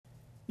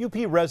UP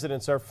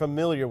residents are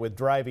familiar with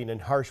driving in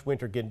harsh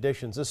winter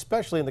conditions,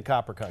 especially in the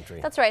Copper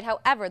Country. That's right.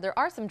 However, there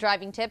are some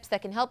driving tips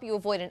that can help you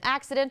avoid an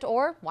accident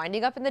or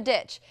winding up in the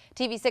ditch.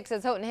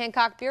 TV6's Houghton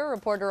Hancock Bureau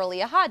reporter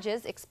Aaliyah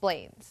Hodges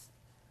explains.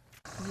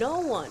 No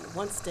one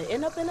wants to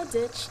end up in a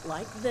ditch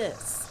like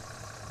this,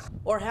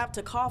 or have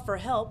to call for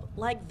help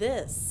like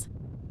this.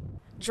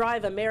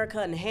 Drive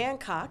America in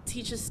Hancock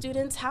teaches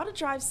students how to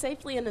drive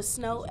safely in the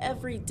snow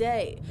every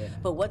day.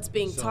 But what's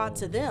being taught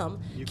to them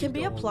can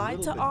be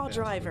applied to all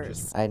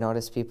drivers. I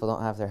notice people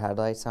don't have their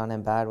headlights on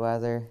in bad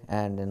weather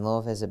and in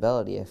low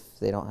visibility. If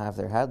they don't have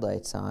their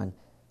headlights on,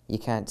 you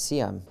can't see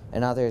them.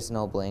 And now there's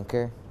no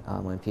blinker.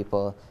 When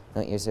people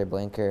don't use their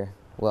blinker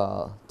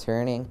while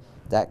turning,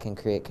 that can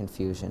create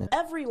confusion.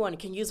 Everyone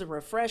can use a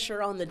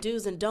refresher on the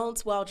do's and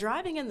don'ts while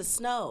driving in the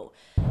snow.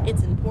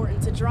 It's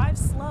important to drive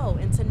slow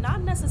and to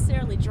not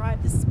necessarily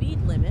drive the speed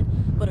limit,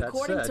 but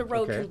according to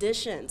road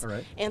conditions,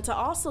 and to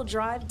also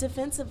drive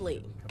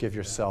defensively. Give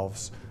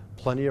yourselves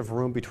plenty of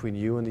room between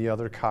you and the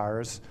other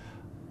cars.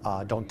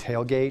 Don't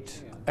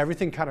tailgate.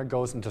 Everything kind of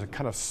goes into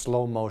kind of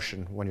slow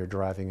motion when you're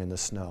driving in the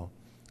snow.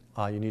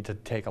 You need to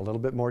take a little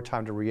bit more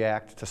time to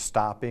react to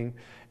stopping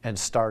and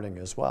starting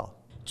as well.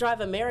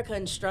 Drive America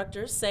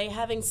instructors say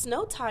having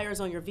snow tires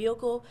on your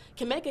vehicle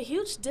can make a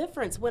huge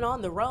difference when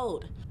on the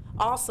road.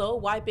 Also,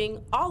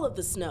 wiping all of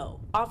the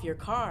snow off your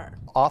car.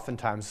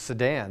 Oftentimes,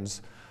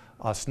 sedans,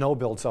 snow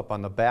builds up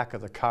on the back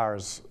of the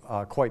cars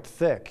quite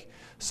thick.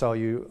 So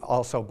you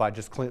also,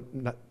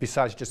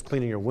 besides just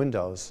cleaning your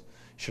windows,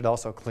 should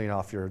also clean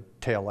off your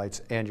tail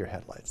lights and your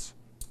headlights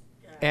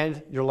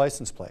and your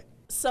license plate.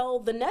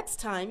 So the next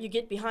time you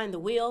get behind the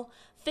wheel,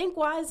 think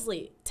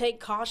wisely, take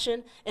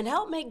caution, and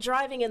help make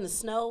driving in the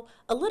snow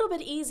a little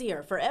bit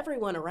easier for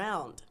everyone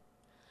around.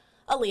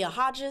 Aaliyah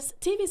Hodges,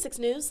 TV6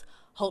 News,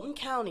 Houghton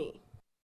County.